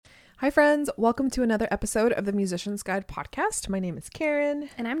Hi, friends. Welcome to another episode of the Musician's Guide podcast. My name is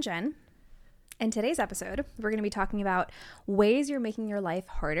Karen. And I'm Jen. In today's episode, we're going to be talking about ways you're making your life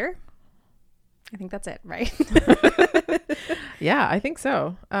harder. I think that's it, right? Yeah, I think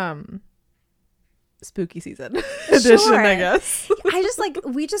so. Spooky season edition, I guess.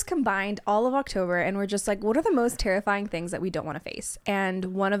 We just combined all of October and we're just like, what are the most terrifying things that we don't want to face? And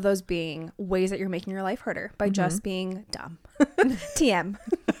one of those being ways that you're making your life harder by just being dumb. TM.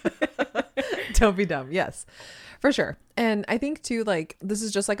 Don't be dumb. Yes, for sure. And I think too, like, this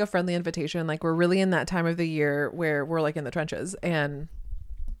is just like a friendly invitation. Like, we're really in that time of the year where we're like in the trenches, and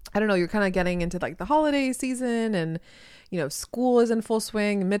I don't know, you're kind of getting into like the holiday season, and you know, school is in full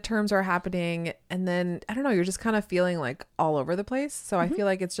swing, midterms are happening, and then I don't know, you're just kind of feeling like all over the place. So I feel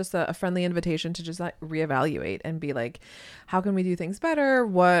like it's just a friendly invitation to just like reevaluate and be like, how can we do things better?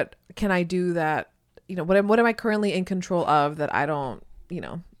 What can I do that, you know, what am I currently in control of that I don't, you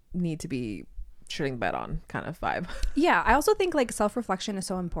know, need to be shitting bed on kind of vibe. Yeah, I also think like self-reflection is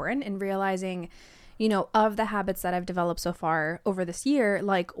so important in realizing, you know, of the habits that I've developed so far over this year,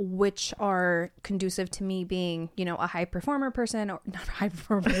 like which are conducive to me being, you know, a high performer person, or not a high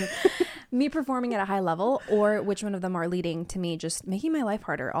performer person, me performing at a high level, or which one of them are leading to me just making my life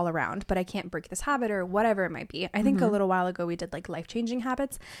harder all around, but I can't break this habit or whatever it might be. I think a little while ago we did like life-changing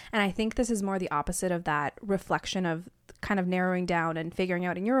habits, and I think this is more the opposite of that reflection of kind of narrowing down and figuring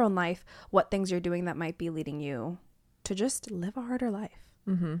out in your own life what things you're doing that might be leading you to just live a harder life.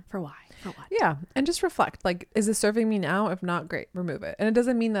 For why? For what? Yeah. And just reflect, like, is this serving me now? If not, great, remove it. And it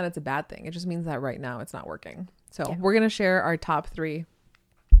doesn't mean that it's a bad thing. It just means that right now it's not working. So we're going to share our top 3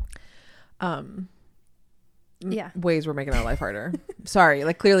 ways we're making our life harder. Sorry,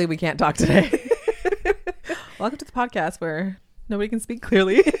 like, clearly we can't talk today. Welcome to the podcast where nobody can speak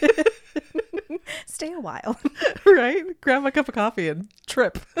clearly. Stay a while. Right? Grab a cup of coffee and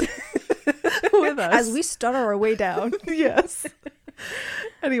trip with us As we stutter our way down. Yes.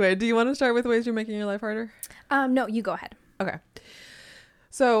 Anyway, do you want to start with ways you're making your life harder? No, you go ahead. Okay.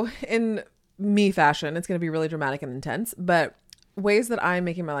 So in me fashion, it's going to be really dramatic and intense, but ways that I'm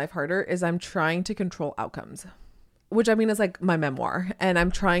making my life harder is I'm trying to control outcomes, which I mean is like my memoir, and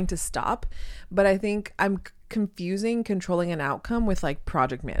I'm trying to stop, but I think I'm confusing controlling an outcome with like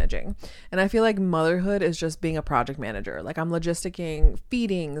project managing. And I feel like motherhood is just being a project manager. Like, I'm logisticking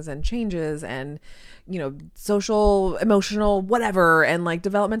feedings and changes and, you know, social, emotional, whatever, and like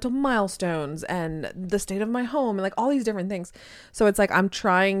developmental milestones and the state of my home and like all these different things. So it's like I'm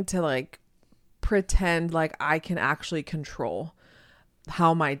trying to like pretend like I can actually control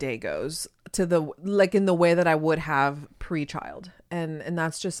how my day goes to the, like, in the way that I would have pre-child. And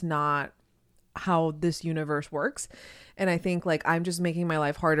that's just not how this universe works. And I think like I'm just making my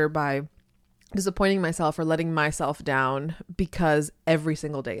life harder by disappointing myself or letting myself down because every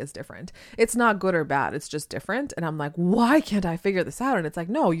single day is different. It's not good or bad. It's just different. And I'm like, why can't I figure this out? And it's like,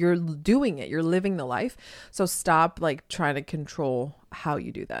 no, you're doing it. You're living the life. So stop like trying to control how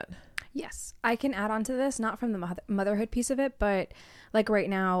you do that. Yes, I can add on to this, not from the motherhood piece of it, but like right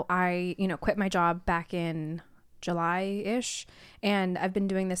now I, you know, quit my job back in July-ish, and I've been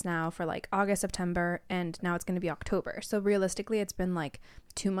doing this now for like August, September, and now it's going to be October. So realistically, it's been like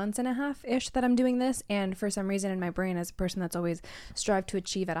 2 months and a half-ish that I'm doing this. And for some reason in my brain, as a person that's always strived to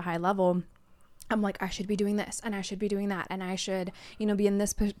achieve at a high level, I'm like, I should be doing this and I should be doing that and I should, you know, be in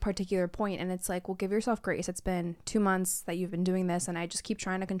this particular point. And it's like, well, give yourself grace. It's been 2 months that you've been doing this, and I just keep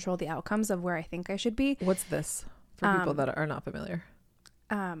trying to control the outcomes of where I think I should be. What's this for people that are not familiar?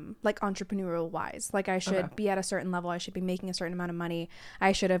 Like entrepreneurial wise, like I should be at a certain level. I should be making a certain amount of money.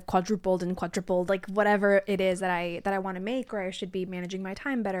 I should have quadrupled and quadrupled, like whatever it is that I want to make, or I should be managing my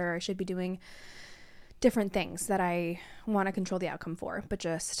time better. Or I should be doing different things that I want to control the outcome for, but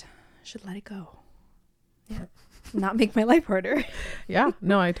just should let it go. Yeah. Not make my life harder. Yeah,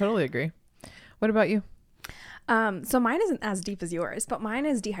 no, I totally agree. What about you? So mine isn't as deep as yours, but mine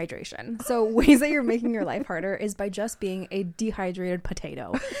is dehydration. So ways that you're making your life harder is by just being a dehydrated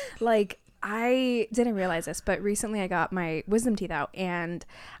potato. Like, I didn't realize this, but recently I got my wisdom teeth out and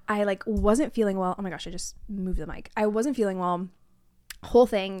I like wasn't feeling well. Oh my gosh, I just moved the mic. I wasn't feeling well. Whole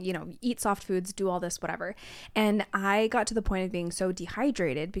thing, you know, eat soft foods, do all this, whatever. And I got to the point of being so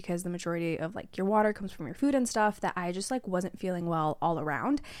dehydrated because the majority of like your water comes from your food and stuff that I just like wasn't feeling well all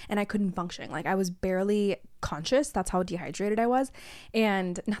around and I couldn't function. Like, I was barely conscious. That's how dehydrated I was.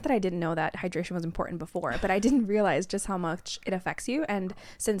 And not that I didn't know that hydration was important before, but I didn't realize just how much it affects you. And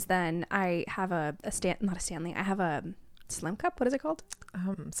since then I have I have a Slim cup. What is it called?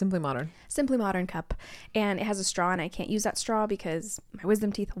 Simply Modern. Simply Modern cup, and it has a straw, and I can't use that straw because my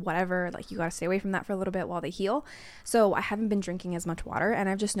wisdom teeth, whatever, like you got to stay away from that for a little bit while they heal. So I haven't been drinking as much water, and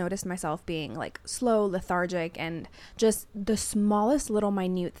I've just noticed myself being like slow, lethargic, and just the smallest little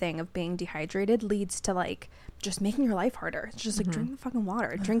minute thing of being dehydrated leads to like just making your life harder. It's just like drink the fucking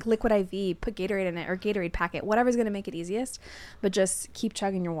water, drink liquid IV, put Gatorade in it or Gatorade packet, whatever's going to make it easiest, but just keep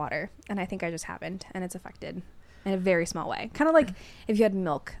chugging your water. And I think I just haven't, and it's affected in a very small way. Kind of like if you had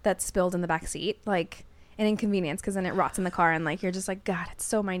milk that's spilled in the back seat, like an inconvenience because then it rots in the car and like you're just like, God, it's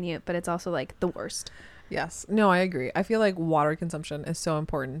so minute, but it's also like the worst. Yes. No, I agree. I feel like water consumption is so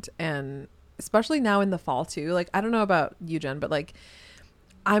important, and especially now in the fall too. Like, I don't know about you, Jen, but like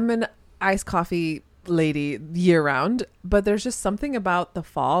I'm an iced coffee lady year round, but there's just something about the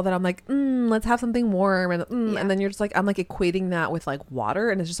fall that I'm like, let's have something warm, and and then you're just like, I'm like equating that with like water,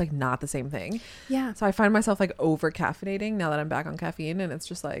 and it's just like not the same thing. Yeah. So I find myself like over caffeinating now that I'm back on caffeine, and it's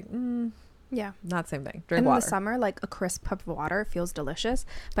just like yeah, not the same thing. Drink and water. In the summer, like a crisp cup of water feels delicious,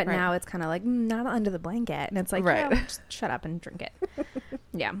 but now it's kind of like not under the blanket, and it's like, yeah, just shut up and drink it.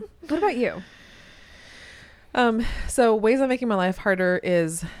 Yeah. What about you? So ways of making my life harder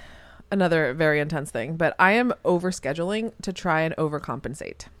is another very intense thing, but I am overscheduling to try and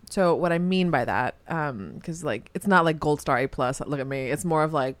overcompensate. So what I mean by that, because like it's not like gold star A plus, look at me. It's more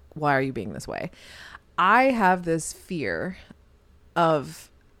of like, why are you being this way? I have this fear of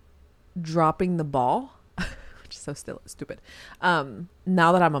dropping the ball, which is so stupid.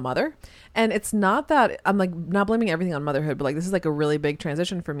 Now that I'm a mother, and it's not that I'm like not blaming everything on motherhood, but like this is like a really big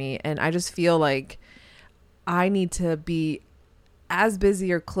transition for me, and I just feel like I need to be as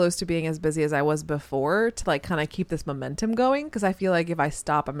busy or close to being as busy as I was before to like kind of keep this momentum going, because I feel like if I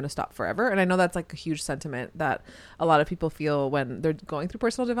stop, I'm going to stop forever. And I know that's like a huge sentiment that a lot of people feel when they're going through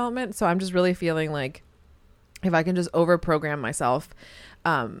personal development. So I'm just really feeling like if I can just over program myself,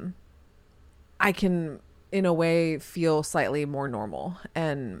 I can in a way feel slightly more normal.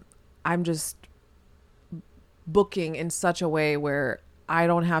 And I'm just booking in such a way where I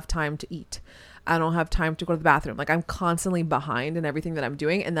don't have time to eat. I don't have time to go to the bathroom. Like I'm constantly behind in everything that I'm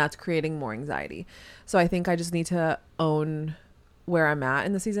doing, and that's creating more anxiety. So I think I just need to own where I'm at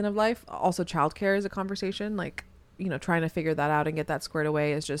in the season of life. Also, childcare is a conversation. Like, you know, trying to figure that out and get that squared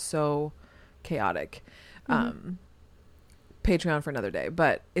away is just so chaotic. Patreon for another day,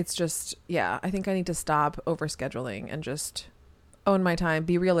 but it's just, yeah, I think I need to stop overscheduling and just own my time,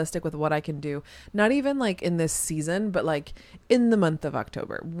 be realistic with what I can do. Not even like in this season, but like in the month of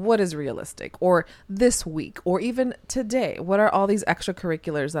October, what is realistic? Or this week, or even today, what are all these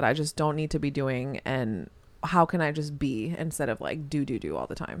extracurriculars that I just don't need to be doing? And how can I just be instead of like do all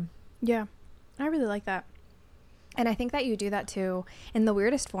the time? Yeah, I really like that. And I think that you do that too in the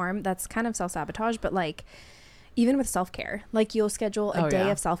weirdest form. That's kind of self-sabotage, but like even with self-care, like you'll schedule a day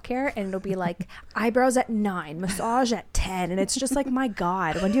of self-care and it'll be like eyebrows at 9, massage at 10. And it's just like, my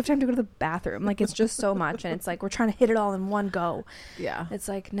God, when do you have time to go to the bathroom? Like, it's just so much. And it's like, we're trying to hit it all in one go. Yeah. It's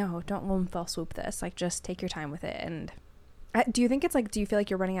like, no, don't one fell swoop this. Like, just take your time with it. And do you think it's like, do you feel like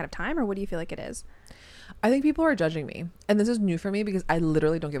you're running out of time, or what do you feel like it is? I think people are judging me, and this is new for me because I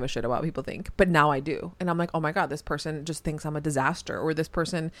literally don't give a shit about what people think, but now I do. And I'm like, oh my God, this person just thinks I'm a disaster, or this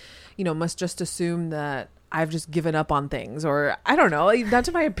person, you know, must just assume that I've just given up on things, or I don't know, like, not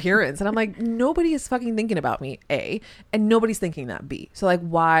to my appearance. And I'm like, nobody is fucking thinking about me, A, and nobody's thinking that, B. So like,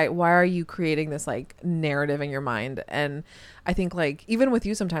 why are you creating this like narrative in your mind? And I think like, even with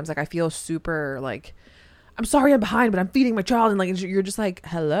you sometimes, like I feel super like, I'm sorry I'm behind, but I'm feeding my child. And like, you're just like,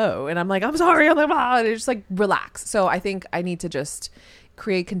 hello. And I'm like, I'm sorry. I'm like, ah. And it's just like, relax. So I think I need to just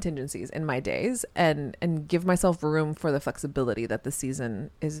create contingencies in my days and give myself room for the flexibility that the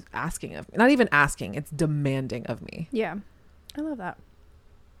season is asking of me. Not even asking, it's demanding of me. Yeah. I love that.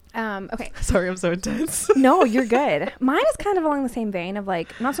 Okay. Sorry, I'm so intense. No, you're good. Mine is kind of along the same vein of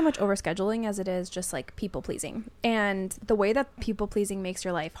like, not so much overscheduling as it is just like people pleasing. And the way that people pleasing makes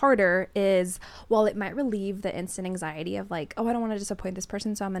your life harder is, while it might relieve the instant anxiety of like, oh, I don't want to disappoint this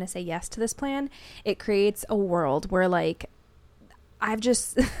person, so I'm going to say yes to this plan, it creates a world where like,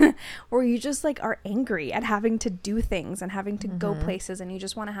 where you just like are angry at having to do things and having to go places, and you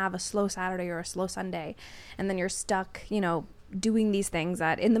just want to have a slow Saturday or a slow Sunday, and then you're stuck, you know, doing these things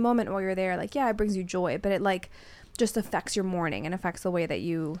that in the moment while you're there, like, yeah, it brings you joy, but it like just affects your morning and affects the way that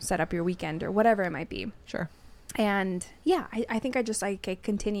you set up your weekend or whatever it might be. Sure. And yeah, I think I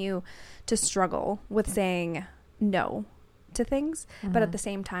continue to struggle with saying no to things. But at the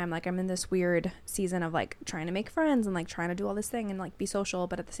same time, like I'm in this weird season of like trying to make friends and like trying to do all this thing and like be social,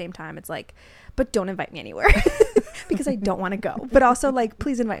 but at the same time it's like, but don't invite me anywhere because I don't want to go, but also like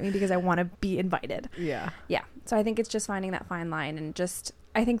please invite me because I want to be invited. Yeah So I think it's just finding that fine line, and just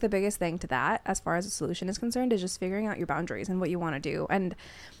I think the biggest thing to that as far as a solution is concerned is just figuring out your boundaries and what you want to do. And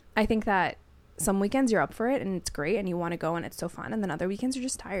I think that some weekends you're up for it and it's great and you want to go and it's so fun, and then other weekends you're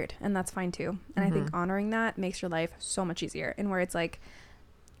just tired, and that's fine too. And I think honoring that makes your life so much easier, and where it's like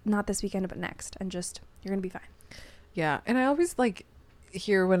not this weekend but next, and just you're gonna be fine. Yeah. And I always like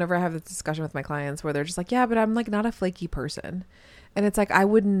hear whenever I have this discussion with my clients where they're just like, yeah, but I'm like not a flaky person, and it's like I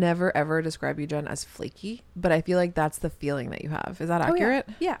would never ever describe you, Jen, as flaky, but I feel like that's the feeling that you have. Is that accurate?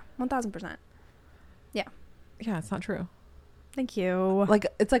 Yeah 1000%. Yeah, it's not true. Thank you. Like,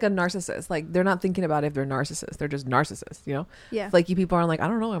 it's like a narcissist. Like, they're not thinking about if they're narcissists. They're just narcissists, you know? Yeah. Flaky people are like, I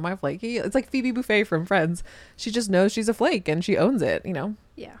don't know, am I flaky? It's like Phoebe Buffay from Friends. She just knows she's a flake and she owns it, you know?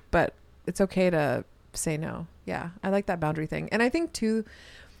 Yeah. But it's okay to say no. Yeah. I like that boundary thing. And I think, too,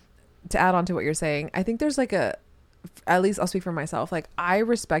 to add on to what you're saying, I think there's like at least I'll speak for myself. Like, I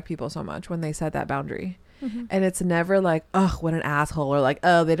respect people so much when they set that boundary. And it's never like, oh, what an asshole, or like,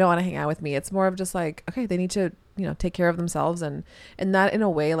 oh, they don't want to hang out with me. It's more of just like, okay, they need to, you know, take care of themselves, and that in a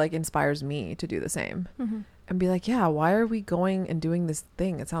way like inspires me to do the same and be like, yeah, why are we going and doing this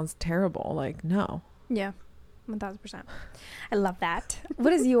thing? It sounds terrible. Like, no. Yeah, 1000%. I love that.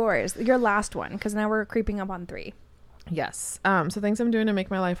 What is yours? Your last one, because now we're creeping up on 3. Yes. So things I'm doing to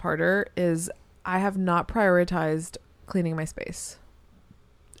make my life harder is I have not prioritized cleaning my space,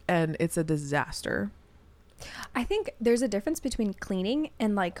 and it's a disaster. I think there's a difference between cleaning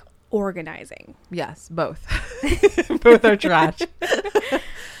and like organizing. Yes, both. Both are trash.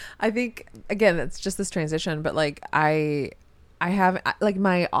 I think, again, it's just this transition, but like I have, like,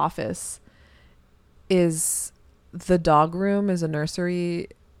 my office is the dog room, is a nursery,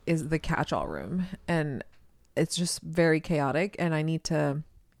 is the catch-all room, and it's just very chaotic, and I need to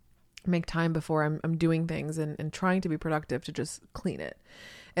make time before I'm doing things and trying to be productive to just clean it.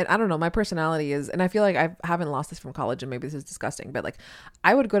 And I don't know, my personality is, and I feel like I haven't lost this from college, and maybe this is disgusting, but like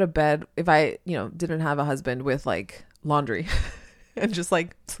I would go to bed if I, you know, didn't have a husband, with like laundry and just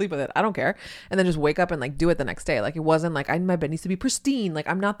like sleep with it. I don't care. And then just wake up and like do it the next day. Like, it wasn't like my bed needs to be pristine. Like,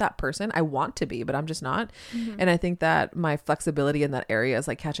 I'm not that person. I want to be, but I'm just not. And I think that my flexibility in that area is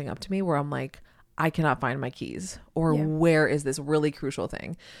like catching up to me, where I'm like, I cannot find my keys, or where is this really crucial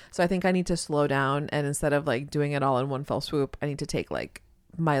thing? So I think I need to slow down, and instead of like doing it all in one fell swoop, I need to take like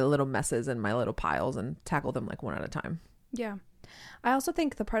my little messes and my little piles and tackle them like one at a time. Yeah. I also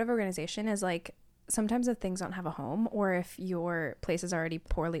think the part of organization is like, sometimes if things don't have a home, or if your place is already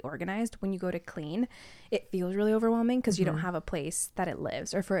poorly organized, when you go to clean, it feels really overwhelming because you don't have a place that it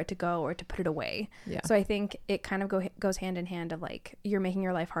lives, or for it to go, or to put it away. Yeah. So I think it kind of goes hand in hand of like, you're making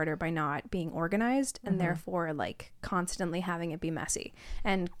your life harder by not being organized, and therefore like constantly having it be messy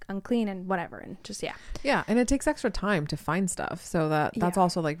and unclean and whatever, and just yeah, and it takes extra time to find stuff, so that's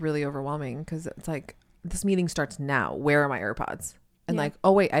also like really overwhelming, because it's like, this meeting starts now, where are my AirPods? And like,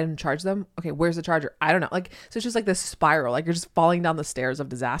 oh wait, I didn't charge them. Okay, where's the charger? I don't know. Like, so it's just like this spiral. Like, you're just falling down the stairs of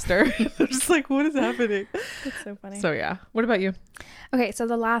disaster. I'm just like, what is happening? It's so funny. So yeah. What about you? Okay, so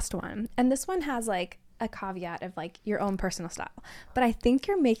the last one, and this one has like a caveat of like your own personal style, but I think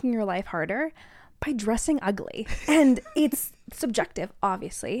you're making your life harder by dressing ugly. And it's subjective,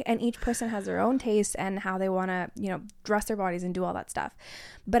 obviously, and each person has their own taste and how they want to, you know, dress their bodies and do all that stuff.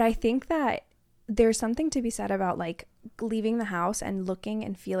 But I think that there's something to be said about like leaving the house and looking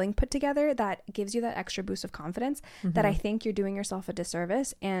and feeling put together that gives you that extra boost of confidence, that I think you're doing yourself a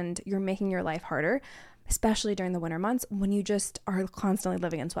disservice, and you're making your life harder, especially during the winter months when you just are constantly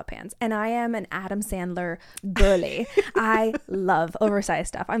living in sweatpants. And I am an Adam Sandler girly. I love oversized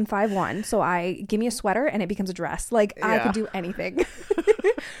stuff. I'm 5'1", so give me a sweater and it becomes a dress. Like, I could do anything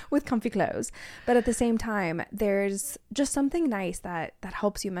with comfy clothes. But at the same time, there's just something nice that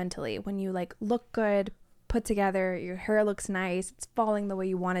helps you mentally when you like look good, put together, your hair looks nice, it's falling the way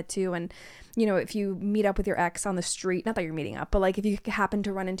you want it to. And you know, if you meet up with your ex on the street, not that you're meeting up, but like if you happen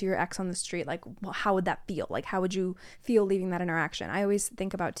to run into your ex on the street, like, well, how would that feel? Like, how would you feel leaving that interaction? I always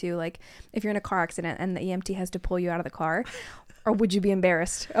think about too, like, if you're in a car accident and the EMT has to pull you out of the car, or would you be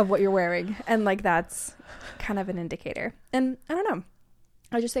embarrassed of what you're wearing? And like, that's kind of an indicator. And I don't know,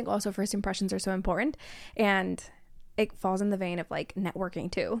 I just think also first impressions are so important, and it falls in the vein of like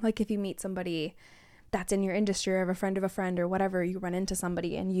networking too. Like, if you meet somebody that's in your industry, or of a friend or whatever, you run into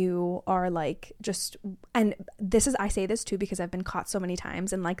somebody and you are like, just, and I say this too because I've been caught so many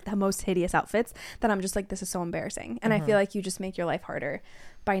times in like the most hideous outfits that I'm just like, this is so embarrassing. And I feel like you just make your life harder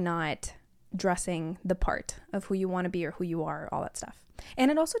by not dressing the part of who you want to be or who you are, all that stuff.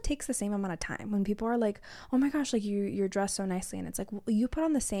 And it also takes the same amount of time. When people are like, oh my gosh, like you're dressed so nicely, and it's like, well, you put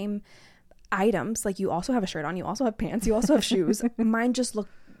on the same items, like you also have a shirt on, you also have pants, you also have shoes. Mine just look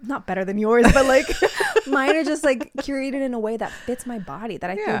not better than yours, but like mine are just like curated in a way that fits my body, that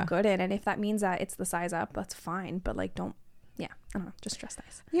I feel good in. And if that means that it's the size up, that's fine, but like I don't know, just dress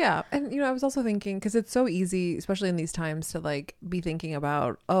nice. Yeah. And I was also thinking, because it's so easy, especially in these times, to like be thinking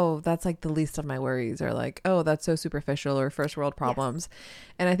about, oh, that's like the least of my worries, or like, oh, that's so superficial, or first world problems. Yes.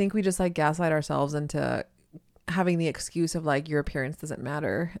 And I think we just like gaslight ourselves into having the excuse of like, your appearance doesn't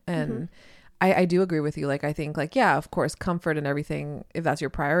matter. And I do agree with you. Like, I think like, yeah, of course, comfort and everything, if that's your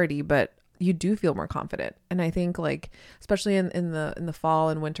priority, but you do feel more confident. And I think like, especially in the fall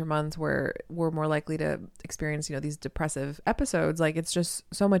and winter months where we're more likely to experience, these depressive episodes, like it's just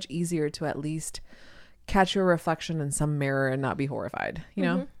so much easier to at least catch your reflection in some mirror and not be horrified,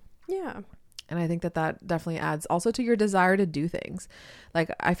 know? Yeah. And I think that definitely adds also to your desire to do things. Like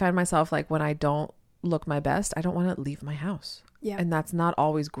I find myself like, when I don't look my best, I don't want to leave my house. Yeah. And that's not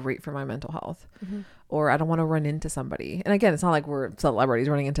always great for my mental health. Or I don't want to run into somebody. And again, it's not like we're celebrities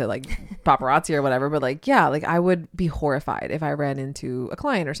running into like paparazzi or whatever, but like, yeah, like I would be horrified if I ran into a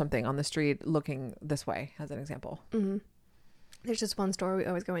client or something on the street looking this way, as an example. There's just one store we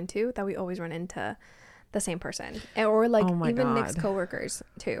always go into that we always run into the same person, or like even Nick's coworkers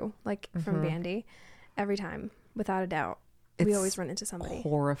too, like from Bandy. Every time, without a doubt. We always run into somebody.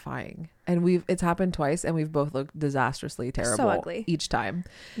 Horrifying. And it's happened twice, and we've both looked disastrously terrible. So ugly. Each time.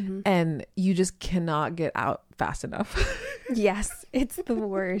 And you just cannot get out fast enough. Yes, it's the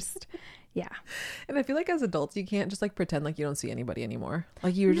worst. Yeah. And I feel like as adults, you can't just like pretend like you don't see anybody anymore.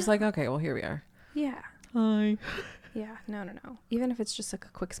 Like you're just like, okay, well, here we are. Yeah. Hi. Yeah. No. Even if it's just like a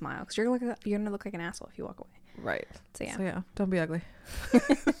quick smile, because you're gonna look like an asshole if you walk away. Right. So yeah, don't be ugly.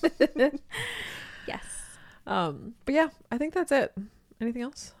 Yes. But yeah, I think that's it. Anything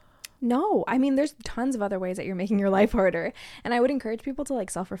else? No, I mean, there's tons of other ways that you're making your life harder. And I would encourage people to like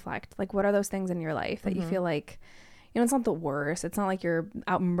self-reflect. Like, what are those things in your life that you feel like, it's not the worst. It's not like you're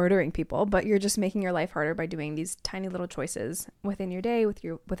out murdering people, but you're just making your life harder by doing these tiny little choices within your day,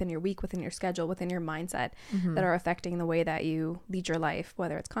 within your week, within your schedule, within your mindset that are affecting the way that you lead your life,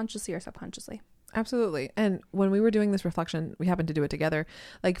 whether it's consciously or subconsciously. Absolutely. And when we were doing this reflection, we happened to do it together.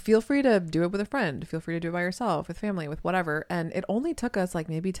 Like, feel free to do it with a friend. Feel free to do it by yourself, with family, with whatever. And it only took us like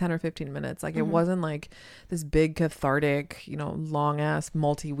maybe 10 or 15 minutes. Like, it wasn't like this big cathartic, long ass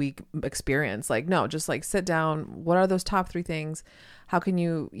multi-week experience. Like, no, just like sit down. What are those top 3 things? How can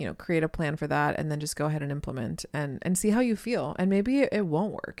you, create a plan for that, and then just go ahead and implement and see how you feel. And maybe it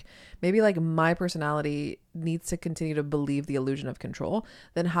won't work. Maybe like my personality needs to continue to believe the illusion of control.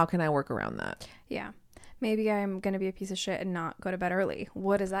 Then how can I work around that? Yeah. Maybe I'm going to be a piece of shit and not go to bed early.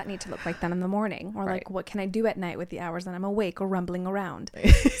 What does that need to look like then in the morning? Or like, what can I do at night with the hours that I'm awake or rumbling around?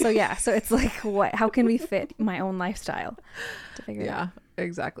 So it's like, how can we fit my own lifestyle to figure it out?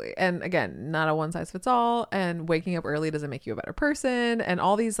 Exactly. And again, not a one size fits all, and waking up early doesn't make you a better person, and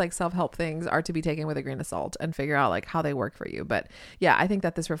all these like self-help things are to be taken with a grain of salt and figure out like how they work for you. But yeah, I think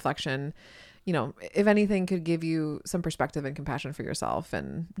that this reflection, if anything, could give you some perspective and compassion for yourself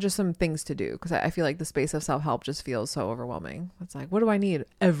and just some things to do, because I feel like the space of self-help just feels so overwhelming. It's like, what do I need?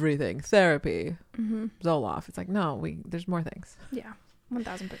 Everything. Therapy. Zoloft. It's like, no, there's more things. Yeah.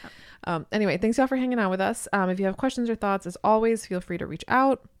 1000%. Anyway, thanks y'all for hanging out with us. If you have questions or thoughts, as always, feel free to reach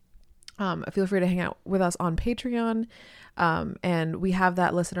out. Feel free to hang out with us on Patreon. And we have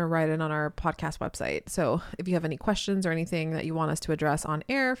that listener write-in on our podcast website. So if you have any questions or anything that you want us to address on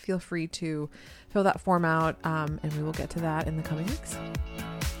air, feel free to fill that form out. And we will get to that in the coming weeks.